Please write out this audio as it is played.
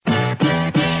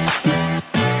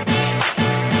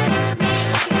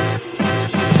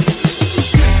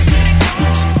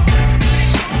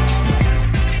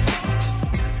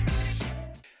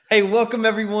Hey, welcome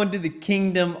everyone to the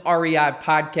Kingdom REI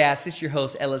podcast. This is your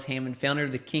host, Ellis Hammond, founder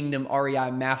of the Kingdom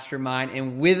REI Mastermind.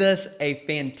 And with us, a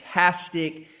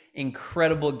fantastic,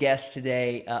 incredible guest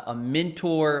today, a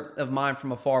mentor of mine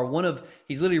from afar.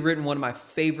 He's literally written one of my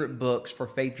favorite books for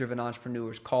faith-driven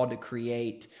entrepreneurs, Called to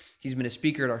Create. He's been a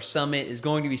speaker at our summit, is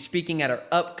going to be speaking at our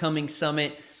upcoming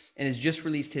summit, and has just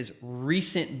released his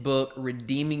recent book,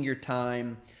 Redeeming Your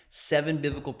Time, 7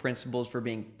 Biblical Principles for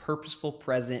Being Purposeful,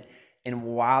 Present, and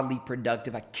Wildly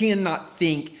Productive. I cannot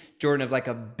think, Jordan, of like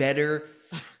a better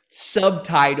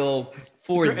subtitle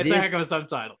for it's a heck of a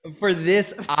subtitle for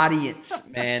this audience,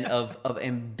 man, of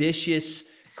ambitious,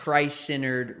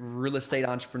 Christ-centered real estate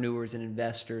entrepreneurs and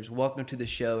investors. Welcome to the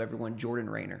show, everyone.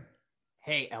 Jordan Raynor.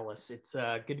 Hey, Ellis, it's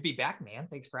good to be back, man.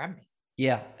 Thanks for having me.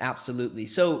 Yeah, absolutely.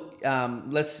 So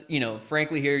let's,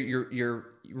 frankly, here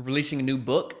you're releasing a new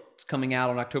book. It's coming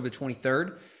out on October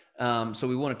 23rd. So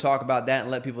we want to talk about that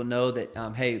and let people know that,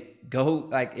 hey, go,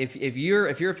 like, if you're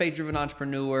a faith-driven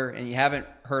entrepreneur and you haven't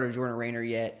heard of Jordan Raynor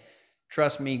yet,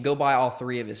 trust me, go buy all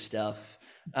 3 of his stuff.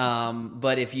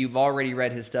 But if you've already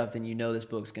read his stuff, then you know this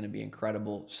book's going to be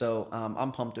incredible. So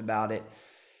I'm pumped about it.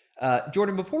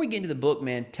 Jordan, before we get into the book,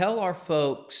 man, tell our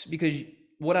folks, because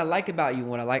what I like about you,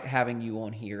 what I like having you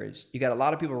on here is you got a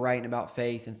lot of people writing about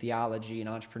faith and theology and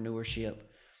entrepreneurship.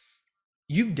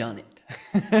 You've done it.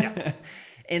 Yeah.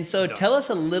 And so tell us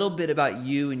a little bit about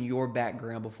you and your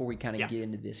background before we kind of get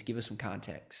into this. Give us some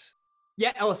context.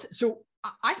 Yeah, Ellis. So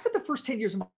I spent the first 10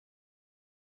 years of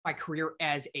my career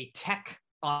as a tech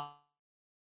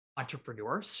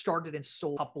entrepreneur, started and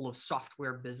sold a couple of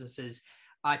software businesses.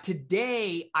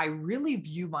 Today, I really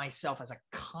view myself as a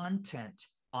content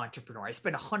entrepreneur. I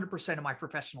spend 100% of my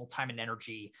professional time and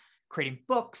energy creating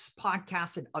books,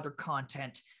 podcasts, and other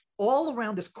content all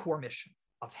around this core mission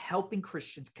of helping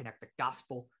Christians connect the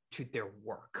gospel to their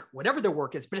work, whatever their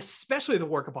work is, but especially the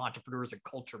work of entrepreneurs and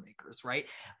culture makers, right?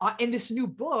 And this new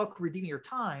book, Redeeming Your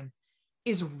Time,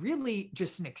 is really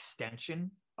just an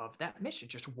extension of that mission,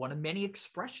 just one of many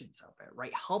expressions of it,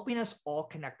 right? Helping us all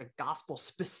connect the gospel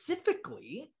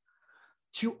specifically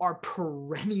to our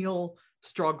perennial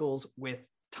struggles with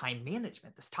time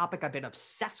management, this topic I've been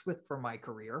obsessed with for my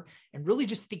career, and really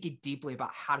just thinking deeply about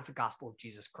how does the gospel of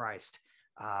Jesus Christ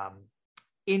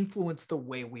influence the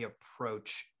way we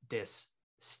approach this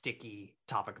sticky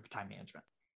topic of time management.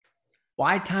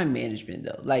 Why time management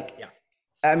though?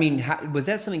 I mean, was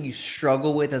that something you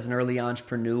struggle with as an early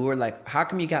entrepreneur? Like, how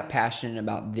come you got passionate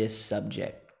about this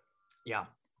subject? Yeah,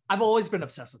 I've always been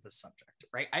obsessed with this subject,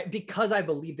 right? Because I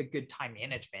believe that good time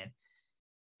management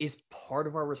is part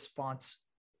of our response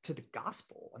to the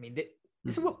gospel. I mean,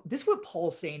 this is what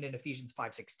Paul's saying in Ephesians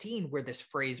 5:16, where this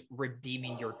phrase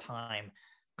 "redeeming your time"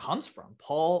 comes from.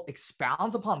 Paul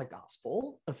expounds upon the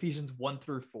gospel, Ephesians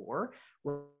 1-4,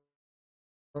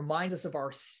 reminds us of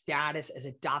our status as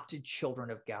adopted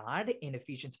children of God in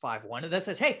Ephesians 5:1. And that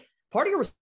says, hey, part of your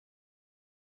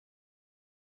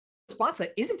response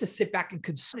that isn't to sit back and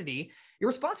consume. Your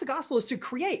response to the gospel is to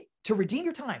create, to redeem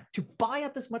your time, to buy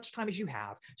up as much time as you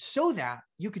have so that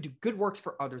you could do good works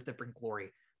for others that bring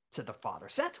glory to the Father.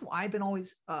 So that's why I've been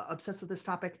always obsessed with this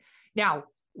topic. Now,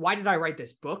 why did I write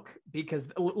this book? Because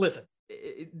listen,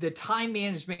 the time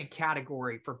management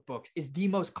category for books is the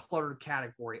most cluttered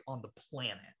category on the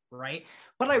planet, right?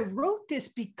 But I wrote this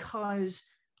because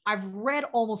I've read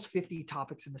almost 50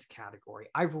 topics in this category.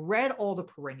 I've read all the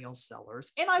perennial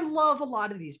sellers, and I love a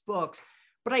lot of these books,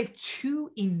 but I have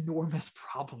 2 enormous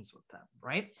problems with them,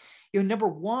 right? Number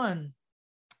one,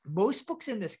 most books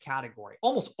in this category,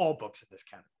 almost all books in this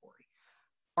category,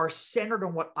 are centered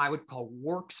on what I would call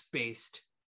works-based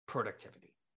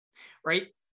productivity, right?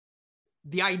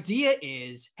 The idea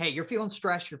is, hey, you're feeling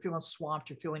stressed, you're feeling swamped,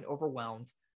 you're feeling overwhelmed.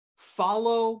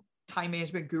 Follow time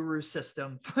management guru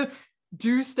system,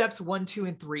 do steps 1, 2,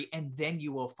 and 3, and then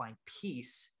you will find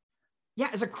peace. Yeah,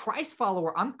 as a Christ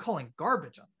follower, I'm calling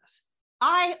garbage on this.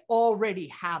 I already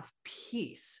have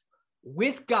peace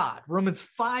with God. Romans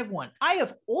 5:1. I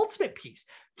have ultimate peace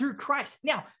through Christ.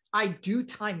 Now, I do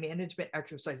time management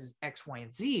exercises X, Y,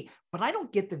 and Z, but I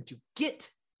don't get them to get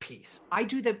peace. I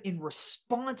do them in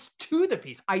response to the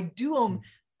peace. I do them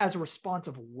as a response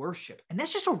of worship. And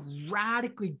that's just a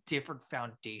radically different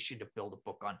foundation to build a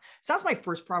book on. So that's my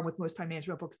first problem with most time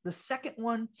management books. The second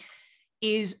one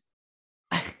is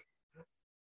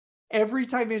every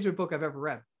time management book I've ever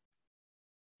read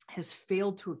has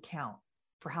failed to account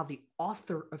for how the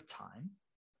author of time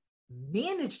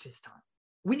managed his time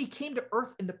when he came to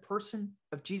earth in the person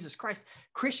of Jesus Christ.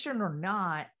 Christian or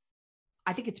not,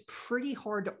 I think it's pretty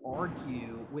hard to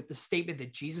argue with the statement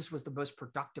that Jesus was the most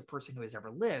productive person who has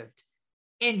ever lived.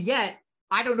 And yet,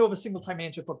 I don't know of a single time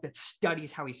management book that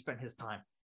studies how he spent his time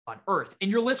on earth.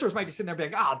 And your listeners might be sitting there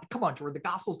being like, oh, come on, Jordan, the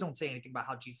Gospels don't say anything about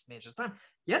how Jesus managed his time.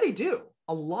 Yeah, they do.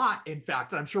 A lot, in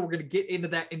fact. And I'm sure we're going to get into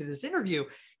that into this interview.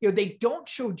 They don't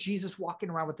show Jesus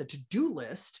walking around with a to-do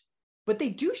list, but they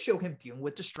do show him dealing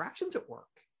with distractions at work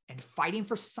and fighting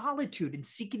for solitude and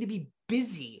seeking to be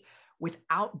busy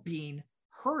without being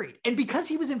hurried. And because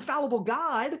he was infallible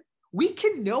God, we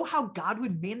can know how God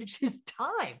would manage his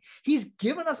time. He's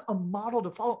given us a model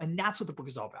to follow. And that's what the book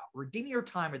is all about. Redeeming Your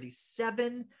Time are these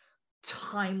 7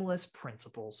 timeless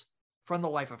principles from the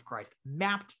life of Christ,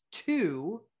 mapped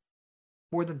to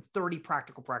more than 30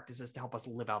 practical practices to help us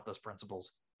live out those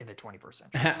principles in the 21st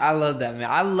century. I love that, man.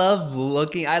 I love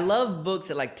books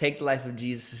that like take the life of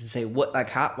Jesus and say,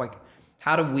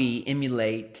 how do we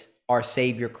emulate our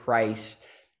Savior Christ?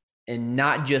 And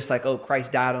not just like, oh,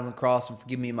 Christ died on the cross and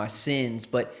forgive me my sins,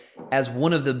 but as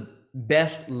one of the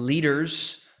best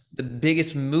leaders, the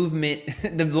biggest movement,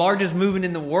 the largest movement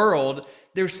in the world,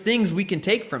 there's things we can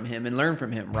take from him and learn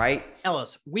from him, right?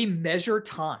 Ellis, we measure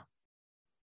time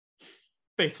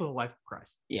based on the life of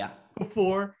Christ. Yeah.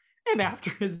 Before and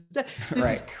after his death.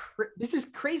 This is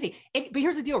crazy. But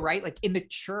here's the deal, right? Like in the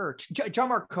church, John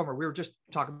Mark Comer, we were just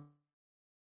talking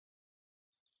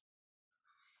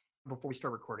before we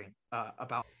start recording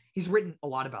about, he's written a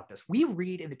lot about this. We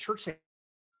read in the church,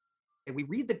 we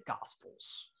read the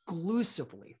Gospels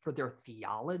exclusively for their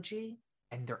theology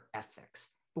and their ethics,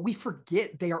 but we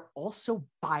forget they are also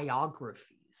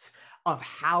biographies of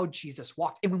how Jesus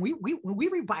walked. And when we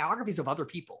read biographies of other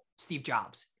people, Steve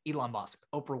Jobs, Elon Musk,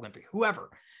 Oprah Winfrey, whoever,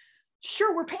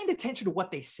 sure, we're paying attention to what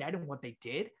they said and what they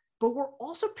did, but we're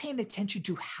also paying attention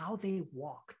to how they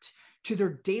walked, to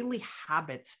their daily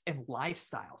habits and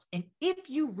lifestyles. And if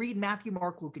you read Matthew,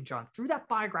 Mark, Luke, and John through that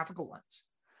biographical lens,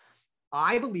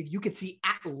 I believe you could see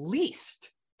at least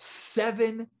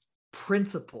 7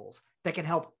 principles that can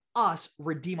help us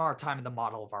redeem our time in the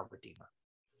model of our Redeemer.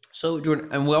 So, Jordan,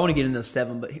 and I want to get into those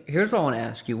 7, but here's what I want to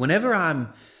ask you. Whenever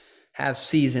have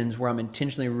seasons where I'm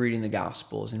intentionally reading the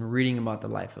Gospels and reading about the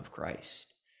life of Christ,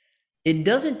 it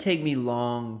doesn't take me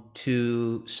long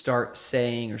to start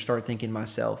saying or start thinking to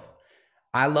myself,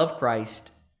 I love Christ,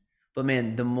 but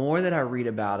man, the more that I read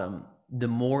about him, the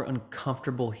more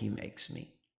uncomfortable he makes me.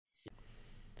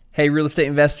 Hey, real estate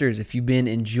investors, if you've been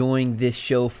enjoying this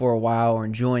show for a while or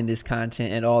enjoying this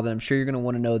content at all, then I'm sure you're going to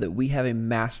want to know that we have a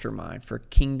mastermind for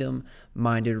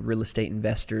kingdom-minded real estate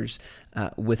investors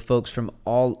with folks from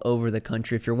all over the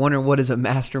country. If you're wondering what is a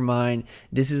mastermind,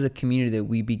 this is a community that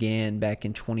we began back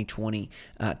in 2020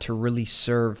 to really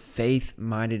serve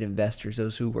faith-minded investors,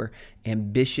 those who were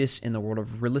ambitious in the world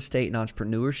of real estate and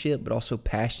entrepreneurship, but also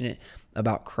passionate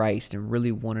about Christ and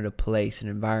really wanted a place, an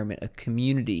environment, a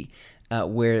community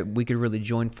where we could really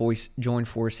join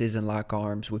forces and lock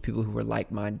arms with people who are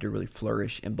like-minded to really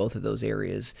flourish in both of those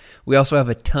areas. We also have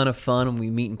a ton of fun when we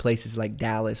meet in places like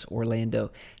Dallas,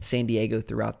 Orlando, San Diego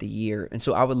throughout the year. And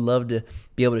so I would love to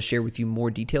be able to share with you more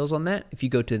details on that. If you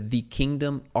go to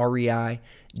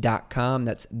thekingdomrei.com,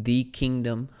 that's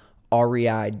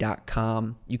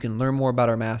thekingdomrei.com. You can learn more about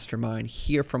our mastermind,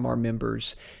 hear from our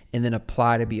members, and then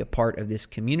apply to be a part of this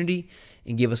community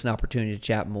and give us an opportunity to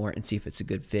chat more and see if it's a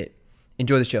good fit.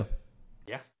 Enjoy the show.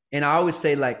 Yeah. And I always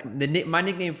say, like, my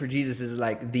nickname for Jesus is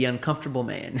like the uncomfortable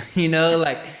man,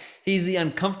 like he's the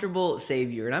uncomfortable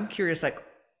Savior. And I'm curious, like,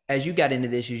 as you got into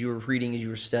this, as you were reading, as you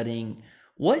were studying,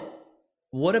 what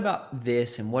about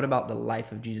this and what about the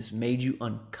life of Jesus made you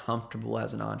uncomfortable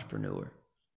as an entrepreneur?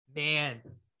 Man,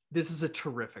 this is a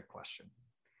terrific question.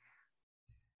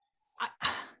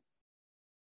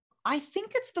 I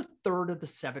think it's the third of the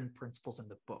 7 principles in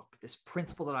the book, this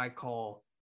principle that I call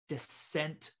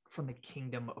descent from the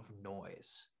kingdom of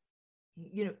noise.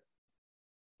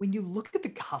 When you look at the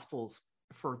Gospels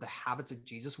for the habits of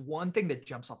Jesus, one thing that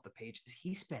jumps off the page is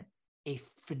he spent a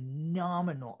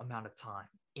phenomenal amount of time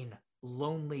in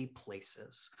lonely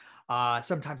places.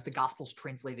 Sometimes the Gospels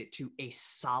translate it to a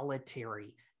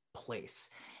solitary place.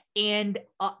 And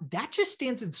that just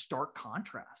stands in stark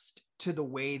contrast to the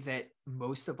way that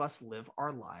most of us live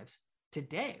our lives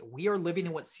today. We are living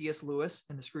in what C.S. Lewis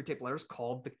in the Screwtape Letters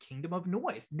called the kingdom of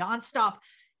noise, nonstop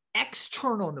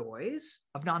external noise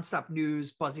of nonstop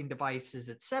news, buzzing devices,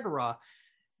 etc.,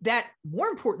 that more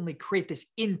importantly create this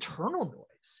internal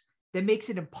noise that makes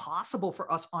it impossible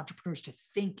for us entrepreneurs to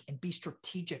think and be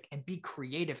strategic and be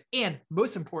creative, and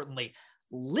most importantly,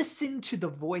 listen to the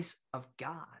voice of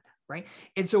God, right?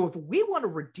 And so if we want to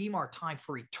redeem our time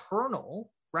for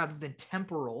eternal rather than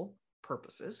temporal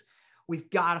purposes,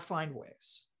 we've got to find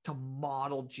ways to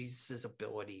model Jesus's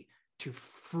ability to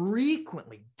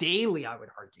frequently, daily, I would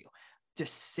argue,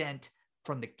 descend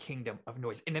from the kingdom of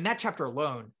noise. And in that chapter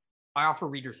alone, I offer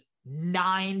readers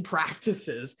 9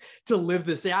 practices to live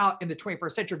this out in the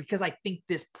 21st century, because I think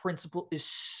this principle is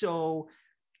so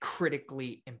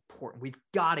critically important. We've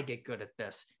got to get good at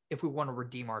this if we want to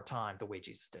redeem our time the way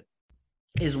Jesus did.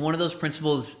 Is one of those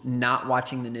principles not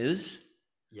watching the news?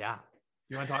 Yeah.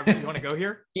 You want to talk? You want to go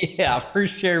here? Yeah, for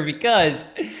sure. Because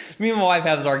me and my wife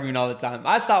have this argument all the time.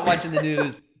 I stopped watching the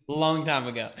news a long time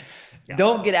ago. Yeah.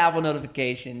 Don't get Apple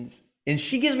notifications. And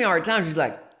she gives me a hard time. She's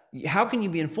like, how can you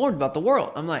be informed about the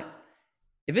world? I'm like,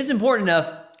 if it's important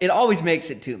enough, it always makes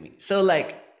it to me. So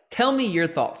like, tell me your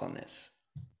thoughts on this.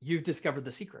 You've discovered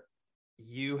the secret.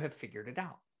 You have figured it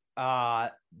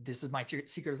out. This is my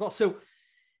secret as well. So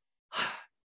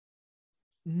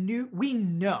we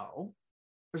know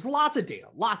there's lots of data,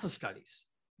 lots of studies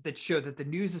that show that the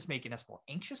news is making us more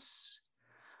anxious.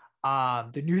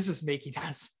 The news is making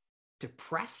us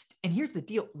depressed. And here's the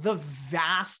deal. The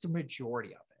vast majority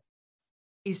of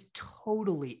it is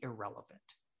totally irrelevant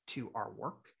to our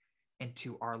work and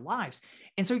to our lives.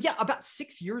 And so, yeah, about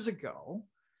 6 years ago,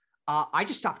 I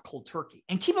just stopped cold turkey.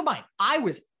 And keep in mind, I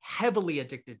was heavily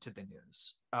addicted to the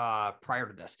news prior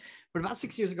to this. But about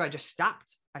 6 years ago, I just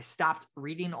stopped. I stopped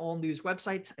reading all news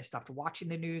websites. I stopped watching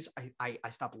the news. I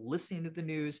stopped listening to the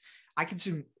news. I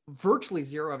consume virtually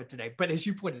zero of it today. But as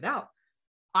you pointed out,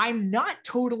 I'm not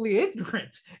totally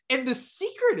ignorant. And the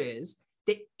secret is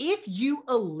that if you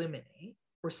eliminate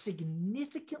or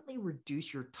significantly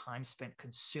reduce your time spent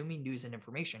consuming news and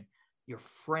information, your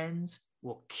friends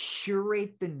will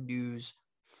curate the news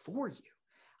for you.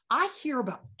 I hear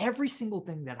about every single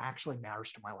thing that actually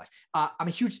matters to my life. I'm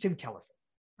a huge Tim Keller fan,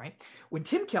 right? When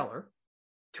Tim Keller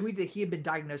tweeted that he had been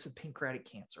diagnosed with pancreatic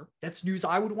cancer, that's news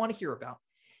I would want to hear about.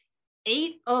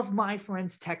 8 of my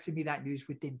friends texted me that news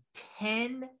within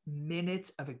 10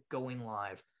 minutes of it going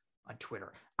live on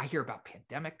Twitter. I hear about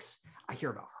pandemics. I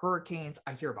hear about hurricanes.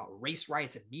 I hear about race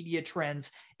riots and media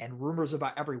trends and rumors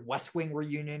about every West Wing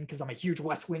reunion, because I'm a huge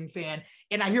West Wing fan.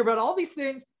 And I hear about all these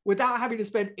things without having to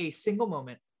spend a single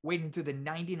moment wading through the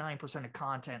 99% of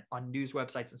content on news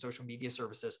websites and social media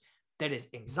services that is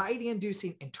anxiety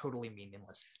inducing and totally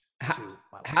meaningless to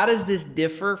my life. How does this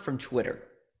differ from Twitter?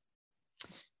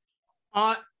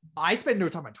 I spend no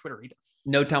time on Twitter either.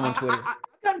 No time on Twitter. I've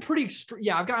gotten pretty extreme.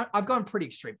 Yeah, I've gone pretty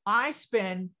extreme. I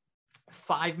spend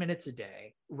 5 minutes a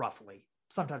day, roughly,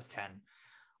 sometimes 10,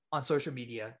 on social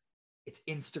media. It's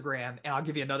Instagram. And I'll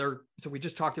give you another. So we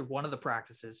just talked to one of the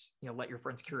practices, let your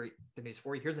friends curate the news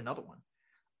for you. Here's another one.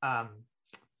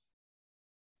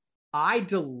 I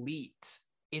delete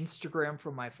Instagram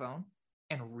from my phone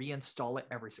and reinstall it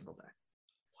every single day.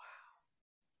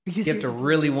 Because you have to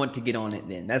really want to get on it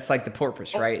then. That's like the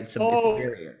purpose, right? It's a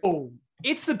barrier.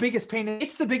 It's the biggest pain.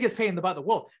 It's the biggest pain in the butt of the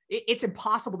world. It's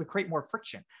impossible to create more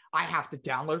friction. I have to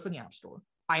download it from the App Store.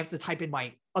 I have to type in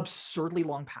my absurdly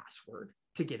long password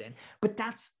to get in. But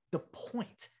that's the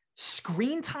point.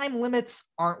 Screen time limits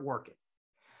aren't working.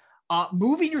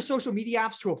 Moving your social media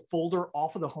apps to a folder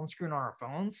off of the home screen on our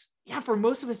phones, for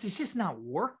most of us, it's just not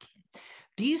working.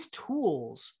 These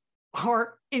tools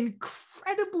are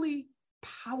incredibly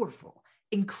powerful,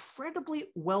 incredibly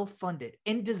well-funded,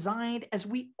 and designed, as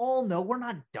we all know, we're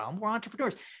not dumb, we're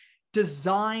entrepreneurs,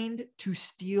 designed to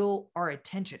steal our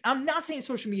attention. I'm not saying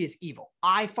social media is evil.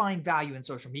 I find value in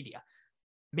social media,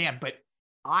 man, but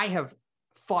I have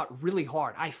fought really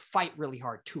hard. I fight really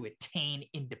hard to attain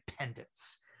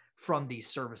independence from these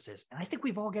services. And I think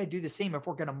we've all got to do the same if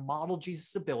we're going to model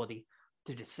Jesus' ability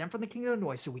to descend from the kingdom of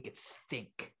noise so we could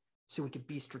think, so we could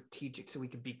be strategic, so we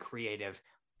could be creative,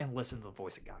 and listen to the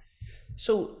voice of God.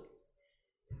 So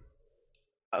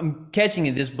I'm catching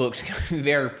in this book's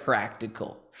very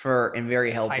practical and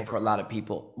very helpful for a lot of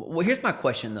people. Well, here's my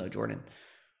question though, Jordan.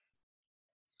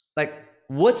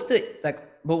 What's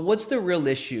the real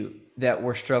issue that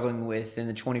we're struggling with in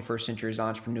the 21st century as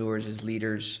entrepreneurs, as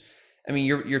leaders? I mean,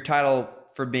 your title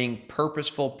for being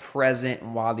purposeful, present,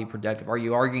 and wildly productive. Are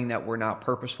you arguing that we're not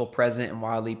purposeful, present, and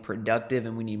wildly productive,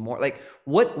 and we need more?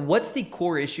 What's the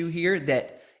core issue here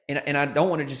that? And I don't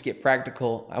want to just get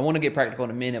practical. I want to get practical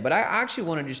in a minute, but I actually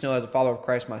want to just know, as a follower of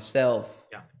Christ myself,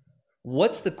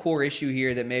 what's the core issue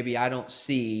here that maybe I don't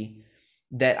see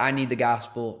that I need the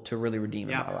gospel to really redeem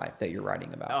in my life that you're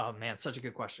writing about? Oh man, such a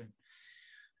good question.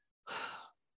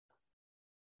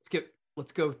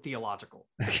 Let's go theological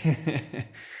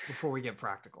before we get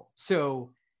practical.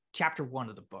 So chapter 1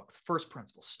 of the book, the first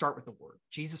principle, start with the word.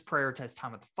 Jesus prioritized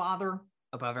time with the Father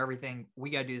above everything. We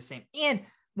got to do the same. And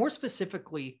more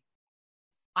specifically,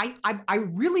 I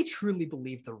really truly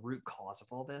believe the root cause of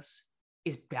all this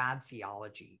is bad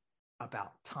theology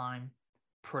about time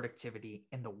productivity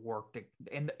and the work that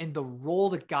and the role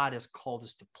that God has called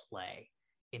us to play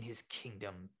in his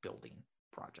kingdom building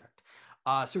project.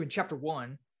 So in chapter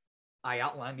 1, I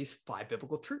outlined these 5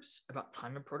 biblical truths about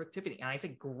time and productivity. And I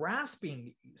think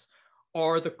grasping these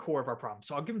are the core of our problem.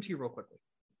 So I'll give them to you real quickly.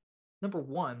 Number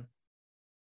 1,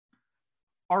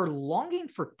 our longing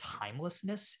for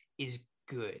timelessness is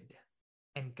good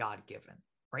and God-given,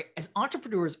 right? As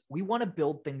entrepreneurs, we want to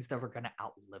build things that are going to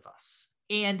outlive us.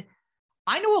 And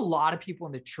I know a lot of people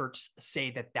in the church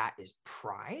say that that is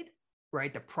pride,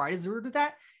 right? That pride is the root of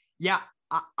that. Yeah,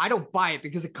 I don't buy it,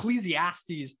 because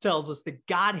Ecclesiastes tells us that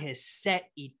God has set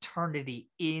eternity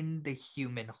in the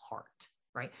human heart,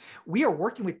 right? We are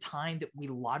working with time that we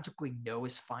logically know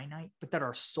is finite, but that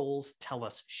our souls tell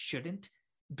us shouldn't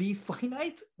be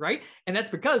finite, right? And that's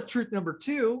because truth number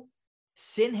 2,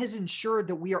 sin has ensured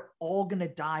that we are all going to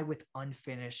die with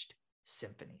unfinished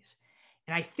symphonies.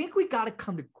 And I think we got to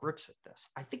come to grips with this.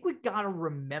 I think we got to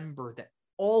remember that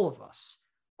all of us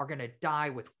are going to die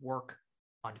with work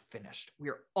unfinished. We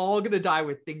are all going to die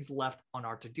with things left on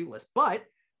our to-do list. But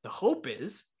the hope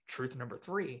is, truth number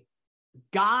 3,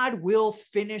 God will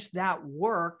finish that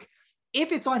work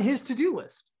if it's on his to-do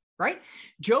list, right?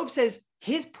 Job says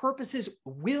his purposes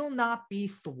will not be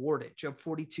thwarted. Job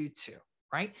 42:2,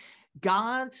 right?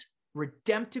 God's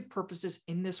redemptive purposes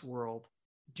in this world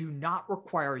do not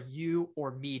require you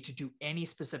or me to do any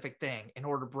specific thing in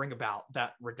order to bring about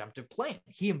that redemptive plan.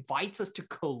 He invites us to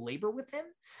co-labor with him,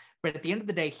 but at the end of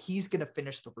the day, he's going to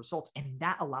finish the results, and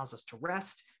that allows us to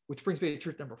rest, which brings me to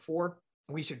truth number 4.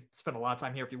 We should spend a lot of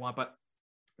time here if you want, but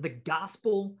the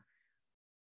gospel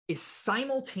is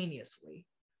simultaneously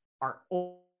our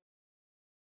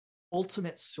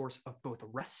ultimate source of both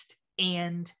rest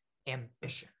and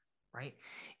ambition, right?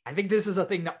 I think this is a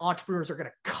thing that entrepreneurs are going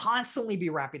to constantly be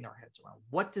wrapping their heads around.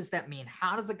 What does that mean?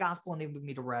 How does the gospel enable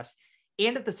me to rest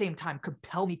and at the same time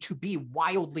compel me to be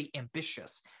wildly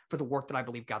ambitious for the work that I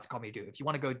believe God's called me to do? If you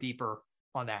want to go deeper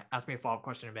on that, ask me a follow-up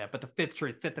question in a minute. But the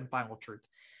fifth and final truth,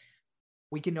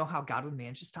 we can know how God would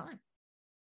manage his time,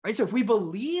 right? So if we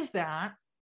believe that,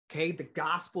 okay, the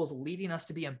gospel is leading us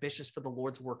to be ambitious for the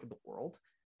Lord's work in the world,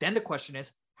 then the question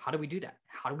is, how do we do that?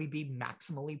 How do we be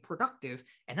maximally productive?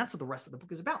 And that's what the rest of the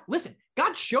book is about. Listen,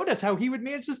 God showed us how he would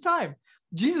manage his time.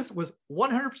 Jesus was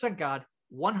 100% God,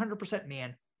 100%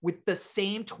 man, with the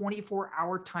same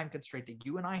 24-hour time constraint that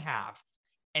you and I have.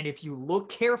 And if you look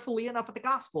carefully enough at the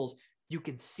Gospels, you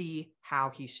can see how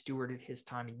he stewarded his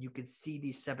time. And you can see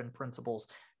these 7 principles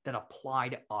that apply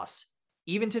to us.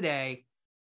 Even today,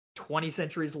 20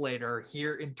 centuries later,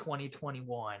 here in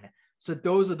 2021. So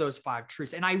those are those 5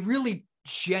 truths. And I really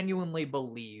genuinely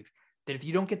believe that if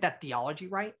you don't get that theology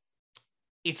right,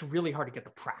 it's really hard to get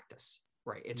the practice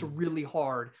right. It's really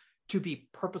hard to be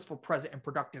purposeful, present, and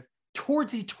productive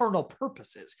towards eternal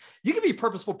purposes. You can be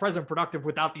purposeful, present, and productive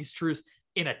without these truths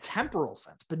in a temporal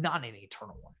sense, but not in an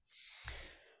eternal one.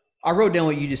 I wrote down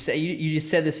what you just said. You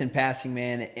just said this in passing,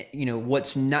 man. You know,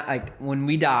 what's not like when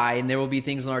we die and there will be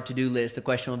things on our to-do list, the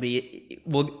question will be,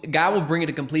 well, God will bring it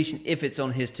to completion if it's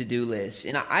on his to-do list.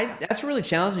 And that's really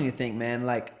challenging to think, man.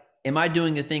 Like, am I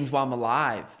doing the things while I'm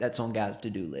alive that's on God's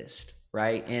to-do list,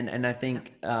 right? And I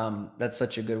think that's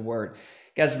such a good word.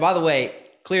 Guys, by the way,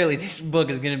 clearly this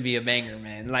book is going to be a banger,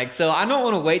 man. Like, so I don't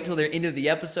want to wait till the end of the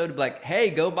episode to be like,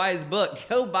 hey, go buy his book.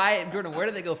 Go buy it. Jordan, where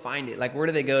do they go find it? Like, where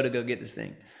do they go to go get this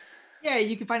thing? Yeah,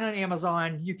 you can find it on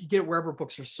Amazon. You can get it wherever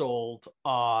books are sold.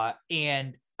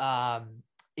 And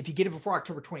if you get it before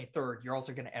October 23rd, you're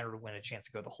also going to enter to win a chance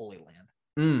to go to the Holy Land.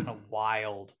 It's been a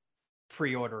wild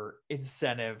pre-order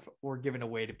incentive we're giving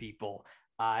away to people.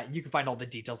 You can find all the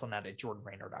details on that at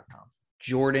jordanraynor.com.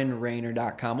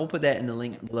 jordanraynor.com. We'll put that in the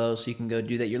link below so you can go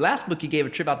do that. Your last book, you gave a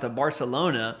trip out to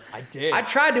Barcelona. I did. I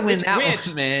tried to win that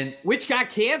one, man. Which got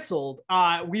canceled.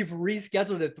 We've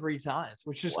rescheduled it 3 times,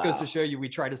 which just goes to show you we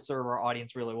try to serve our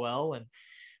audience really well and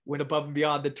went above and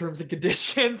beyond the terms and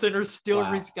conditions and are still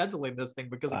rescheduling this thing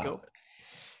because of COVID.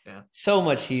 Yeah. So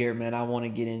much here, man, I want to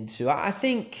get into. I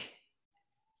think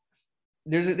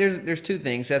there's 2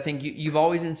 things. I think you've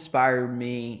always inspired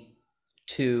me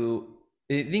to...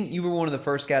 I think you were one of the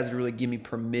first guys to really give me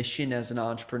permission as an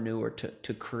entrepreneur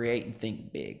to create and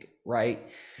think big, right?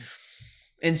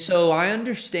 And so I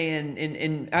understand,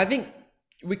 and I think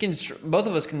we can, both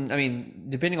of us can, I mean,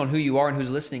 depending on who you are and who's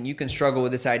listening, you can struggle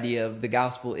with this idea of the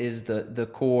gospel is the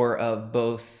core of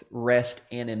both rest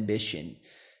and ambition.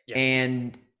 Yeah.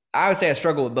 And I would say I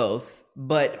struggle with both,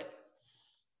 but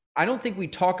I don't think we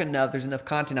talk enough. There's enough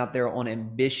content out there on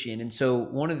ambition. And so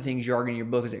one of the things you argue in your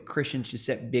book is that Christians should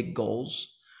set big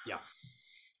goals. Yeah.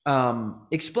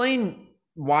 Explain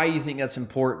why you think that's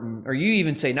important, or you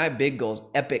even say not big goals,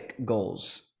 epic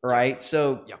goals, right?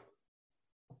 So Yeah.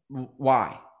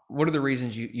 why? What are the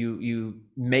reasons you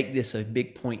make this a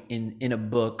big point in a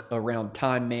book around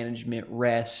time management,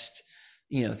 rest,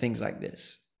 things like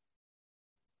this?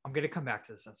 I'm going to come back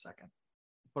to this in a second,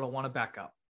 but I want to back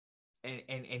up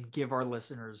and give our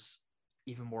listeners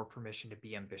even more permission to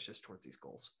be ambitious towards these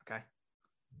goals. Okay.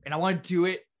 And I want to do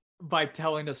it by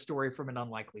telling a story from an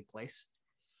unlikely place.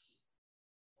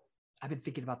 I've been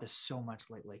thinking about this so much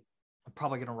lately. I'm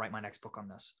probably going to write my next book on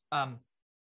this.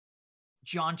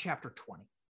 John chapter 20,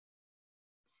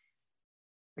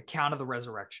 account of the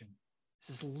resurrection. It's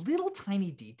this little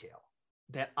tiny detail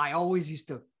that I always used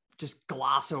to just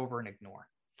gloss over and ignore.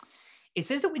 It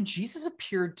says that when Jesus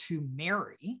appeared to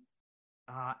Mary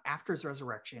after his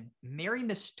resurrection, Mary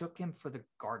mistook him for the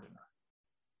gardener.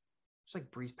 Just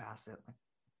like breeze past it. Like,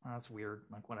 oh, that's weird.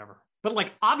 Like, whatever. But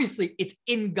like, obviously it's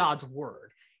in God's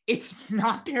word. It's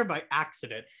not there by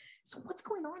accident. So what's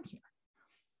going on here?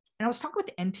 And I was talking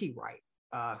with N.T. Wright,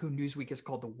 who Newsweek has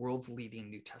called the world's leading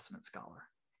New Testament scholar.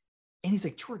 And he's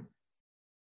like, Jordan,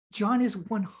 John is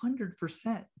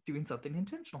 100% doing something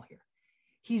intentional here.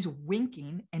 He's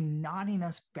winking and nodding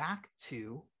us back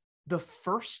to the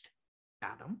first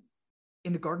Adam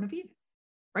in the Garden of Eden,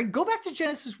 right? Go back to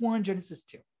Genesis 1, Genesis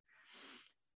 2.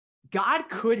 God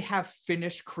could have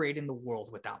finished creating the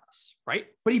world without us, right?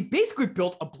 But he basically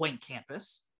built a blank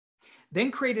canvas,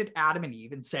 then created Adam and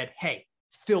Eve and said, hey,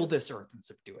 fill this earth and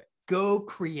subdue it. Go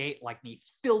create like me,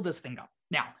 fill this thing up.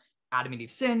 Now, Adam and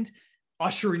Eve sinned,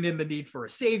 ushering in the need for a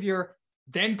savior.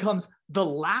 Then comes the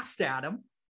last Adam,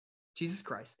 Jesus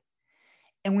Christ.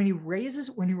 And when he rises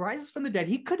from the dead,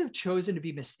 he could have chosen to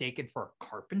be mistaken for a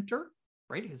carpenter,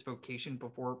 right? His vocation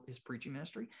before his preaching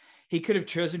ministry. He could have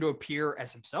chosen to appear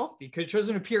as himself. He could have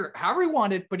chosen to appear however he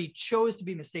wanted, but he chose to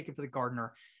be mistaken for the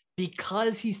gardener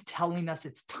because he's telling us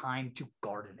it's time to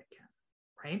garden again,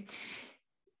 right?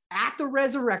 At the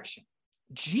resurrection,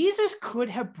 Jesus could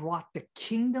have brought the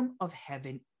kingdom of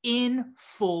heaven in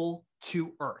full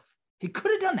to earth. He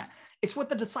could have done that. It's what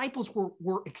the disciples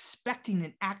were expecting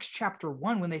in Acts chapter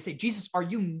 1 when they say, Jesus, are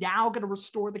you now going to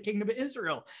restore the kingdom of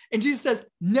Israel? And Jesus says,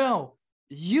 no,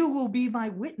 you will be my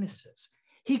witnesses.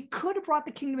 He could have brought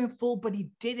the kingdom in full, but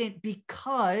he didn't,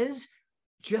 because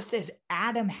just as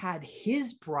Adam had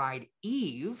his bride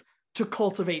Eve to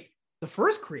cultivate the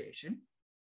first creation,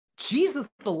 Jesus,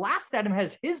 the last Adam,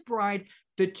 has his bride,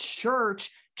 the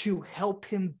church, to help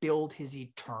him build his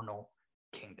eternal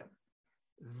kingdom.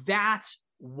 That's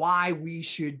why we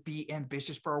should be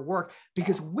ambitious for our work,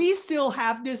 because we still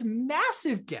have this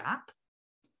massive gap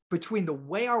between the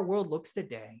way our world looks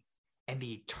today and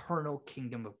the eternal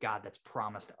kingdom of God that's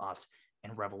promised to us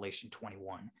in Revelation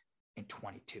 21 and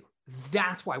 22.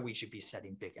 That's why we should be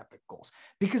setting big epic goals,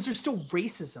 because there's still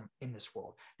racism in this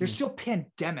world. There's still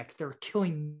pandemics that are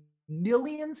killing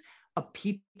millions of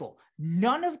people.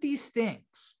 None of these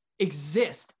things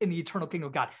exist in the eternal kingdom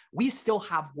of God. We still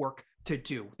have work to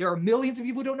do. There are millions of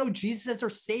people who don't know Jesus as their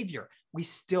savior. We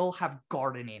still have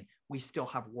gardening. We still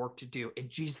have work to do. And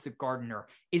Jesus the gardener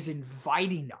is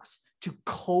inviting us to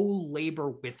co-labor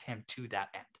with him to that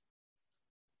end.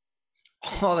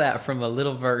 All that from a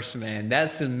little verse, man.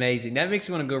 That's amazing. That makes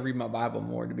me want to go read my Bible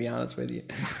more, to be honest with you.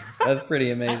 That's pretty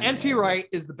amazing. N.T. Wright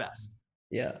is the best.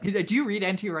 Yeah. Do you read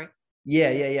N.T. Wright?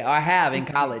 Yeah. I have in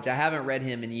college. I haven't read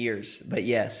him in years, but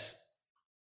yes.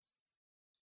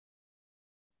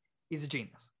 He's a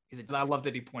genius. I love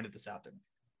that he pointed this out to me.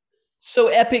 So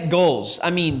epic goals.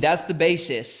 I mean, that's the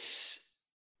basis.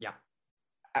 Yeah.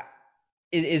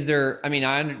 Is there? I mean,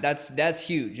 that's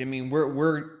huge. I mean,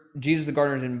 we're Jesus the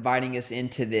gardener is inviting us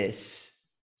into this,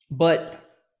 but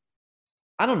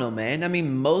I don't know, man. I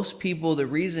mean, most people, the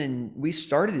reason we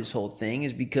started this whole thing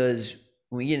is because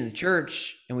when we get into the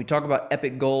church and we talk about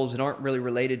epic goals that aren't really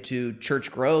related to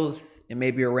church growth and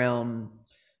maybe around,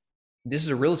 this is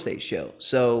a real estate show.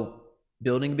 So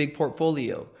building a big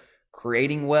portfolio,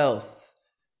 creating wealth,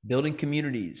 building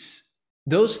communities,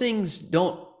 those things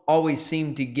don't always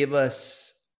seem to give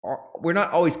us, we're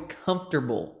not always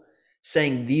comfortable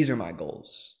saying these are my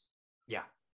goals. Yeah.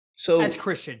 So as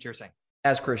Christians, you're saying.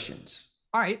 As Christians.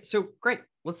 All right. So great.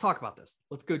 Let's talk about this.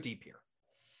 Let's go deep here.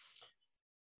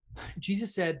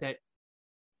 Jesus said that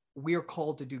we are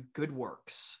called to do good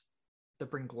works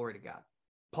that bring glory to God.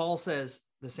 Paul says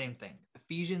the same thing.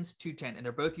 Ephesians 2:10, and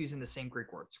they're both using the same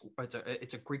Greek word.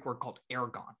 It's a Greek word called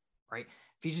ergon, right?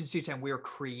 Ephesians 2:10, we are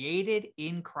created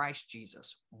in Christ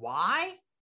Jesus. Why?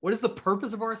 What is the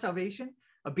purpose of our salvation?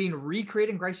 Of being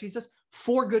recreated in Christ Jesus?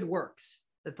 For good works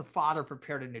that the Father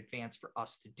prepared in advance for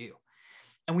us to do.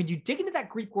 And when you dig into that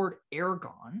Greek word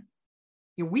ergon,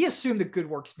 we assume that good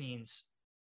works means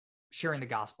sharing the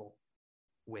gospel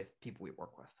with people we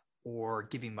work with or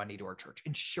giving money to our church.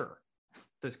 And sure,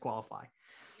 those qualify.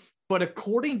 But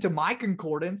according to my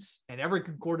concordance and every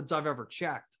concordance I've ever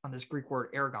checked on this Greek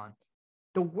word ergon,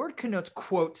 the word connotes,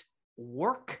 quote,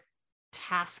 work,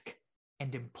 task,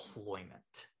 and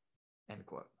employment, end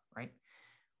quote, right?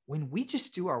 When we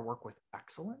just do our work with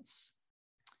excellence,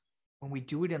 when we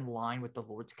do it in line with the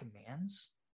Lord's commands,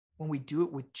 when we do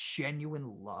it with genuine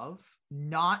love,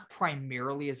 not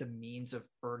primarily as a means of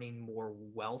earning more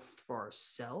wealth for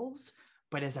ourselves,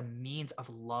 but as a means of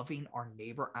loving our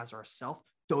neighbor as ourselves,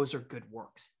 those are good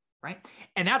works, right?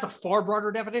 And that's a far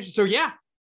broader definition. So yeah,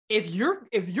 if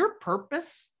your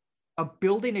purpose of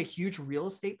building a huge real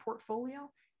estate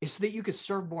portfolio is so that you could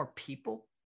serve more people,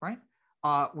 right?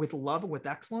 With love and with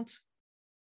excellence,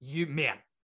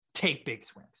 take big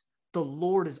swings. The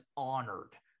Lord is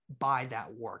honored by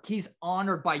that work. He's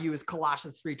honored by you, as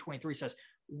Colossians 3:23 says,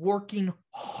 working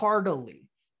heartily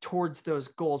towards those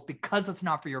goals, because it's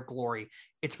not for your glory,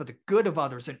 it's for the good of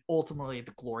others and ultimately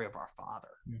the glory of our Father,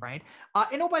 right?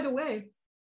 And oh, by the way,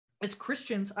 as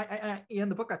Christians, I in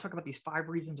the book, I talk about these 5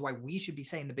 reasons why we should be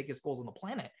setting the biggest goals on the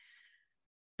planet.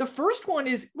 The first one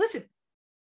is, listen,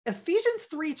 Ephesians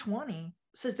 3:20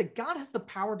 says that God has the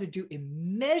power to do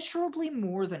immeasurably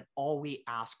more than all we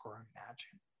ask or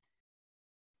imagine.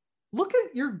 Look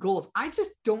at your goals. I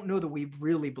just don't know that we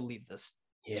really believe this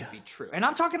to be true. And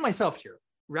I'm talking to myself here,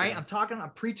 right? Yeah.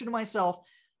 I'm preaching to myself.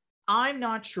 I'm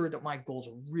not sure that my goals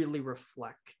really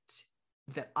reflect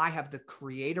that I have the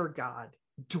Creator God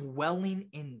dwelling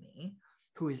in me,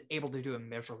 who is able to do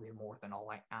immeasurably more than all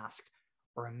I ask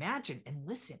or imagine. And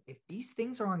listen, if these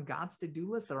things are on God's to-do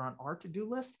list, they're on our to-do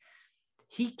list,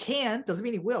 he can, doesn't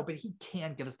mean he will, but he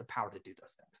can give us the power to do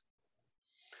those things.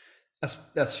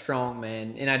 That's strong,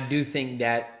 man. And I do think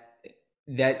that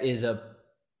is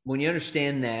when you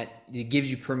understand that, it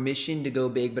gives you permission to go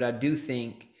big. But I do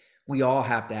think we all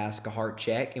have to ask a heart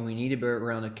check, and we need to be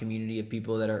around a community of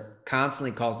people that are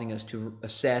constantly causing us to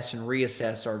assess and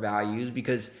reassess our values,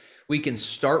 because we can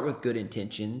start with good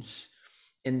intentions,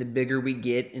 and the bigger we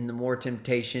get and the more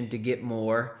temptation to get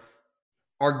more,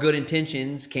 our good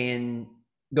intentions can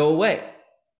go away,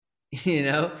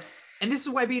 And this is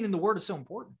why being in the Word is so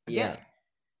important. Again, Yeah.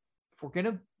 if we're going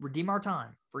to redeem our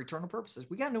time for eternal purposes,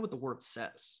 we got to know what the Word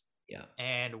says. Yeah.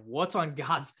 And what's on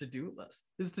God's to-do list.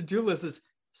 His to-do list is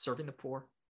serving the poor.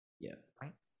 Yeah.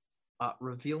 Right.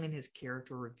 Revealing his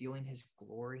character, revealing his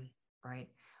glory, right?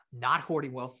 Not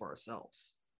hoarding wealth for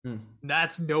ourselves.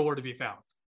 That's nowhere to be found.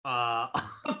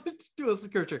 To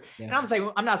scripture. Yeah.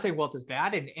 And I'm not saying wealth is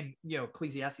bad. And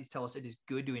Ecclesiastes tell us it is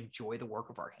good to enjoy the work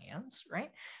of our hands,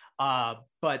 right?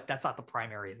 But that's not the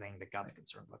primary thing that God's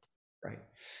concerned with. Right.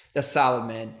 That's solid,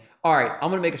 man. All right. I'm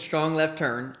going to make a strong left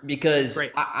turn, because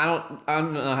I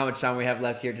don't know how much time we have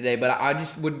left here today, but I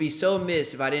just would be so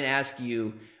amiss if I didn't ask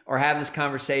you or have this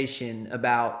conversation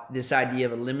about this idea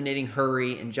of eliminating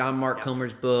hurry in John Mark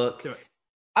Comer's book.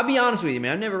 I'll be honest with you,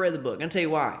 man. I've never read the book. I'll tell you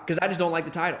why. Because I just don't like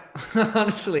the title.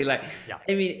 Honestly, I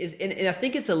mean, and I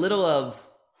think it's a little of,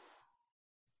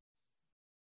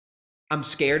 I'm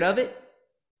scared of it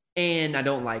and I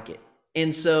don't like it.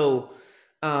 And so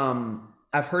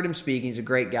I've heard him speak. He's a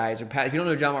great guy. If you don't know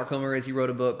who John Mark Comer is, he wrote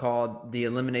a book called The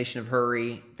Elimination of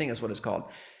Hurry. I think that's what it's called.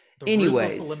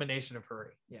 Ruthless Elimination of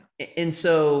Hurry. Yeah. And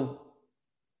so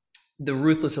the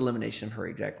ruthless elimination of hurry,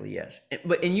 exactly, yes.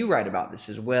 And you write about this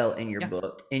as well in your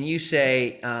book. And you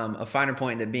say a finer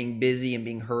point that being busy and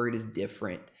being hurried is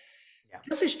different. Yeah.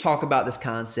 Let's just talk about this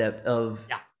concept of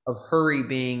hurry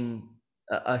being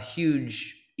a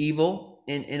huge evil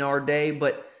in our day.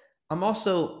 But I'm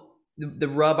also, the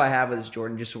rub I have with this,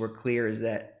 Jordan, just so we're clear, is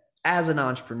that as an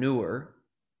entrepreneur,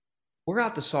 we're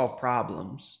out to solve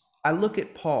problems. I look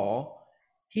at Paul,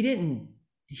 he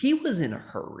was in a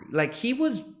hurry. Like, he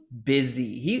was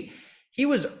busy. He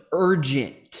was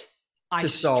urgent to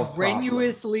solve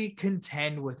strenuously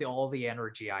contend with all the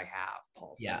energy I have,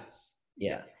 Paul says.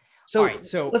 Yeah. So,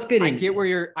 let's get into I get where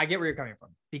you're coming from,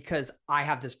 because I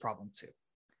have this problem too.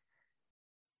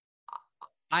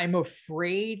 I'm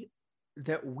afraid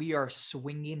that we are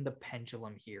swinging the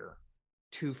pendulum here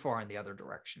too far in the other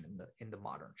direction in the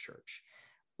modern church.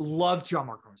 Love John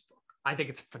Mark Comer's book. I think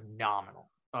it's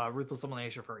phenomenal. Ruthless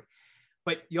Elimination of Hurry.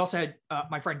 But you also had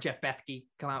my friend Jeff Bethke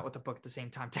come out with a book at the same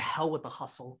time, To Hell with the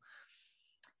Hustle.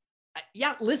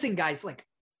 Listen, guys,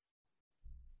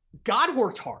 God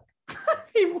worked hard.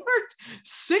 He worked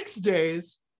 6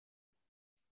 days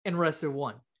and rested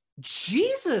 1.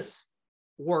 Jesus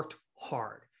worked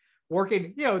hard.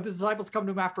 Working, the disciples come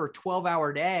to him after a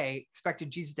 12-hour day, expecting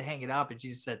Jesus to hang it up. And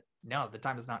Jesus said, no, the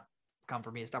time has not come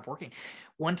for me to stop working.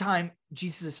 One time,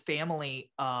 Jesus'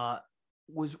 family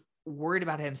was worried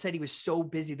about him, said he was so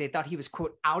busy. They thought he was,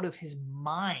 quote, out of his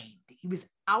mind. He was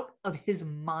out of his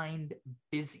mind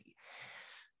busy.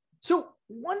 So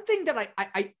one thing that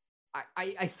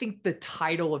I think the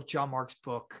title of John Mark's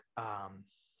book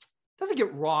doesn't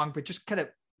get wrong, but just kind of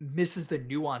misses the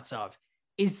nuance of,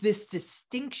 is this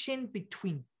distinction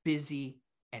between busy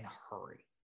and hurry.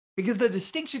 Because the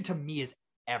distinction to me is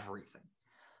everything.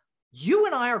 You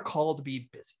and I are called to be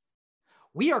busy.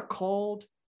 We are called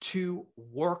to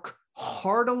work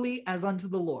heartily as unto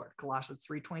the Lord, Colossians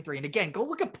 3:23. And again, go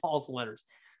look at Paul's letters.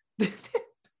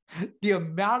 The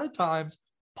amount of times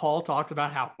Paul talks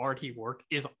about how hard he worked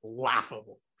is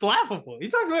laughable. It's laughable. He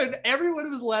talks about it in every one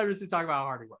of his letters. He's talking about how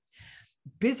hard he works.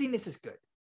 Busyness is good.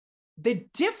 The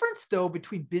difference, though,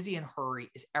 between busy and hurry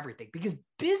is everything. Because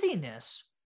busyness,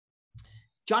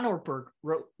 John Ortberg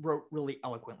wrote really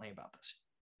eloquently about this.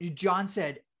 John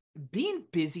said, being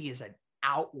busy is an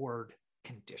outward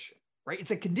condition, right?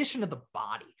 It's a condition of the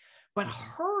body. But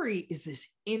hurry is this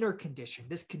inner condition,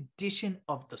 this condition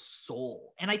of the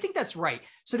soul. And I think that's right.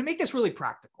 So to make this really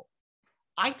practical,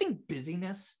 I think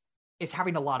busyness is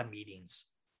having a lot of meetings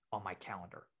on my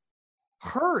calendar.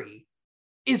 Hurry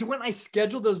is when I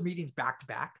schedule those meetings back to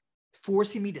back,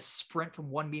 forcing me to sprint from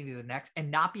one meeting to the next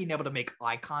and not being able to make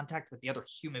eye contact with the other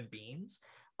human beings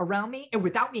around me, and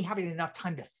without me having enough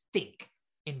time to think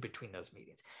in between those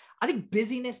meetings. I think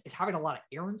busyness is having a lot of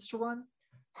errands to run.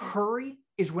 Hurry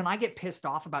is when I get pissed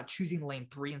off about choosing lane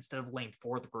 3 instead of lane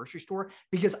 4 at the grocery store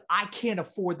because I can't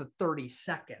afford the 30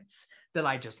 seconds that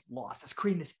I just lost. It's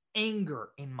creating this anger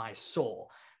in my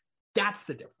soul. That's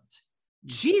the difference.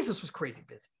 Jesus was crazy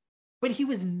busy, but he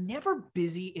was never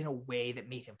busy in a way that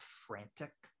made him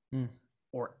frantic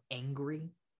or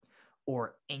angry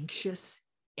or anxious.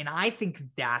 And I think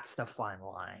that's the fine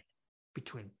line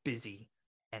between busy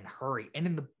and hurry. And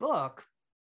in the book,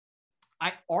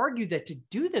 I argue that to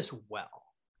do this well,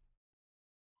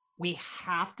 we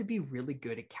have to be really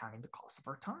good at counting the cost of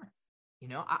our time. You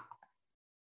know,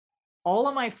 all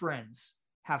of my friends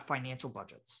have financial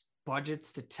budgets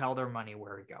to tell their money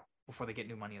where to go before they get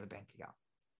new money in the bank account.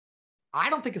 I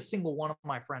don't think a single one of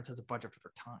my friends has a budget for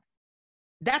their time.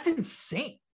 That's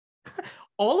insane.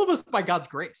 All of us, by God's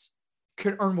grace,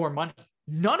 can earn more money.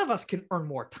 None of us can earn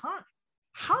more time.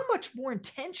 How much more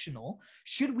intentional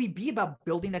should we be about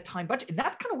building a time budget? And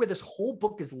that's kind of where this whole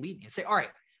book is leading. Say, all right,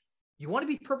 you want to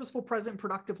be purposeful, present, and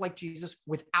productive like Jesus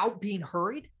without being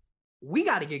hurried? We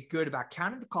got to get good about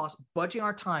counting the cost, budgeting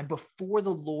our time before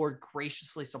the Lord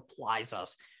graciously supplies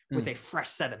us with a fresh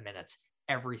set of minutes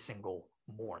every single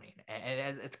morning.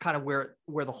 And it's kind of where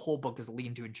the whole book is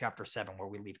leading to in chapter 7, where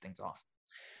we leave things off.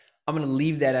 I'm going to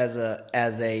leave that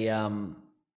as a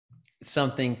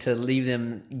something to leave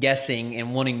them guessing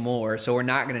and wanting more. So we're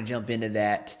not going to jump into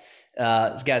that.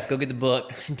 Guys, go get the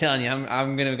book. I'm telling you,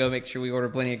 I'm going to go make sure we order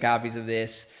plenty of copies of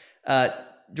this.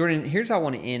 Jordan, here's how I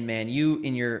want to end, man.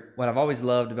 What I've always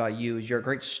loved about you is you're a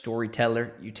great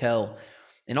storyteller. You tell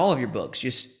in all of your books,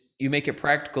 you make it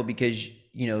practical because,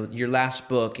 you know, your last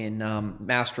book in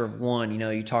Master of One, you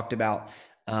know, you talked about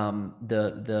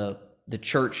the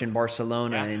church in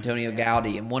Barcelona and Antonio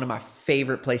Gaudi, and one of my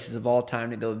favorite places of all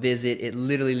time to go visit. It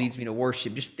literally leads me to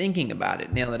worship just thinking about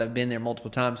it now that I've been there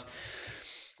multiple times.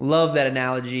 Love that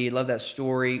analogy. Love that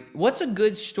story. What's a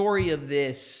good story of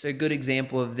this? A good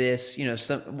example of this? You know,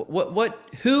 what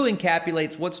story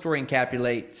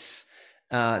encapsulates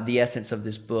the essence of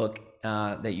this book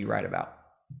that you write about?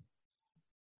 I'll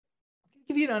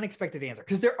give you an unexpected answer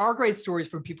because there are great stories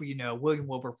from people you know. William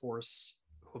Wilberforce,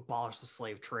 who abolished the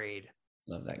slave trade.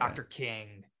 Love that guy. Dr.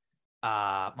 King,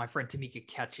 my friend Tamika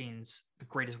Catchings, the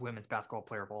greatest women's basketball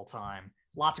player of all time.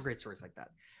 Lots of great stories like that.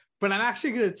 But I'm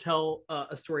actually going to tell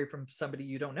a story from somebody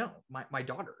you don't know. My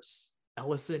daughters,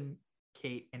 Ellison,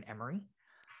 Kate, and Emery.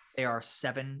 They are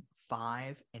 7,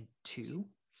 5, and 2.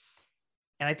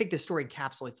 And I think this story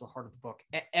encapsulates the heart of the book.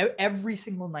 Every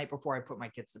single night before I put my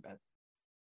kids to bed,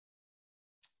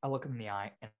 I look them in the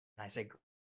eye and I say,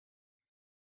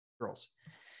 girls,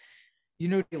 you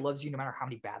know he loves you no matter how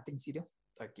many bad things you do?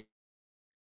 Like,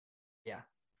 yeah.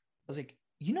 I was like,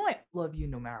 you know I love you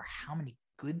no matter how many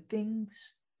good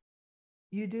things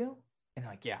you do? And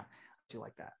they're like, yeah, I do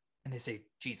like that. And they say,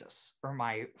 Jesus. Or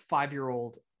my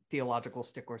 5-year-old theological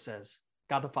stickler says,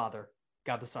 God the Father,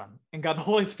 God the Son, and God the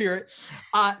Holy Spirit.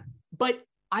 But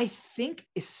I think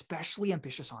especially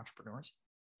ambitious entrepreneurs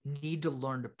need to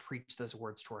learn to preach those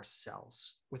words to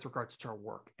ourselves with regards to our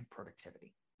work and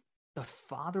productivity. The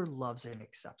Father loves and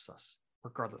accepts us,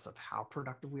 regardless of how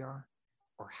productive we are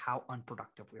or how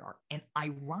unproductive we are. And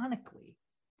ironically,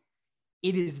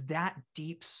 It is that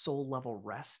deep soul level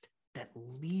rest that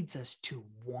leads us to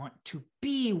want to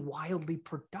be wildly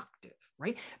productive,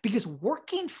 right? Because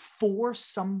working for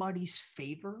somebody's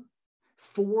favor,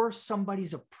 for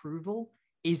somebody's approval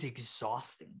is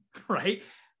exhausting, right?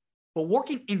 But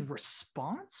working in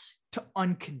response to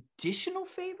unconditional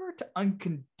favor, to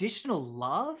unconditional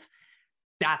love,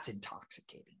 that's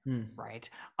intoxicating, right?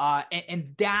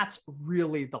 And that's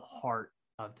really the heart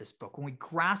of this book. When we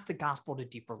grasp the gospel at a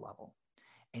deeper level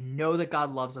and know that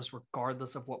God loves us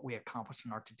regardless of what we accomplish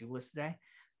in our to-do list today,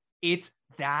 it's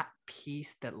that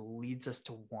piece that leads us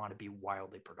to want to be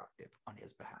wildly productive on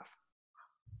his behalf.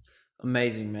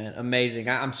 Amazing, man. Amazing.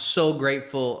 I'm so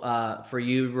grateful for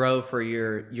you, Ro, for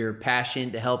your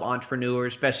passion to help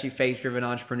entrepreneurs, especially faith-driven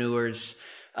entrepreneurs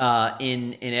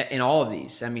in all of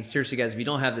these. I mean, seriously, guys, if you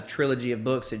don't have the trilogy of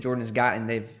books that Jordan has gotten,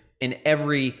 they've in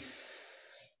every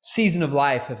season of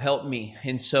life have helped me.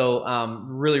 And so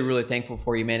really, really thankful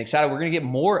for you, man. Excited. We're going to get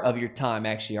more of your time,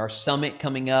 actually. Our summit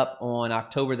coming up on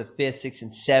October the 5th, 6th,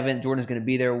 and 7th. Jordan's going to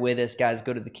be there with us. Guys,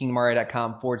 go to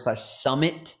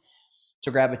thekingdomra.com/summit to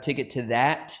grab a ticket to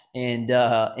that. And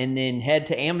then head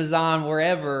to Amazon,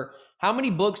 wherever. How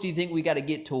many books do you think we got to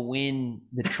get to win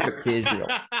the trip to Israel?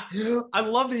 I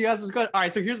love that you asked this question. All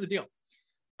right, so here's the deal.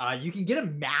 You can get a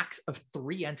max of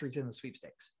 3 entries in the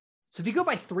sweepstakes. So if you go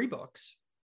buy 3 books,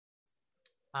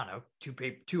 I don't know,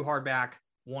 2 hardback,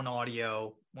 1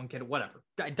 audio, 1 Kindle, whatever.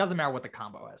 It doesn't matter what the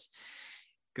combo is.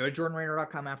 Go to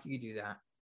jordanraynor.com after you do that.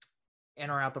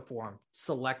 Enter out the form.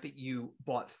 Select that you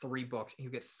bought 3 books and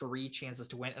you get 3 chances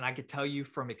to win. And I could tell you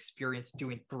from experience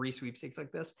doing 3 sweepstakes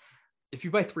like this, if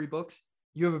you buy 3 books,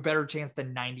 you have a better chance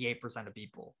than 98% of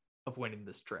people of winning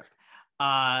this trip.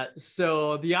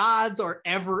 So the odds are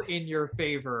ever in your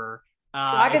favor. So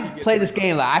I could play this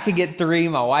game. Like I could get 3.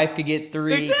 My wife could get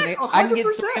 3. Exactly, I can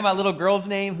get 3. My little girl's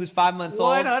name, who's 5 months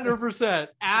old. 100%.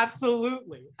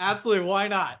 Absolutely. Why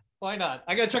not? I got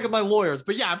to check with my lawyers,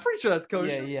 but yeah, I'm pretty sure that's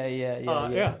kosher.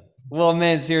 Yeah. Well,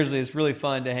 man, seriously, it's really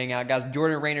fun to hang out. Guys,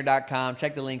 jordanraynor.com.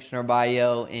 Check the links in our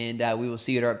bio, and we will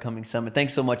see you at our upcoming summit.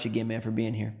 Thanks so much again, man, for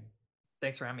being here.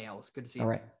 Thanks for having me, Ellis. Good to see you.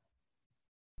 All right.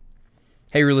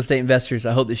 Hey, real estate investors,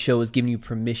 I hope this show has given you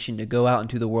permission to go out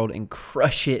into the world and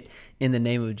crush it in the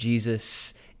name of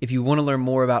Jesus. If you want to learn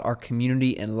more about our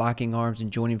community and locking arms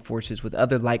and joining forces with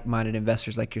other like-minded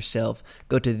investors like yourself,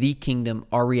 go to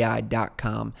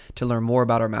thekingdomrei.com to learn more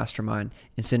about our mastermind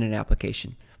and send an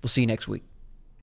application. We'll see you next week.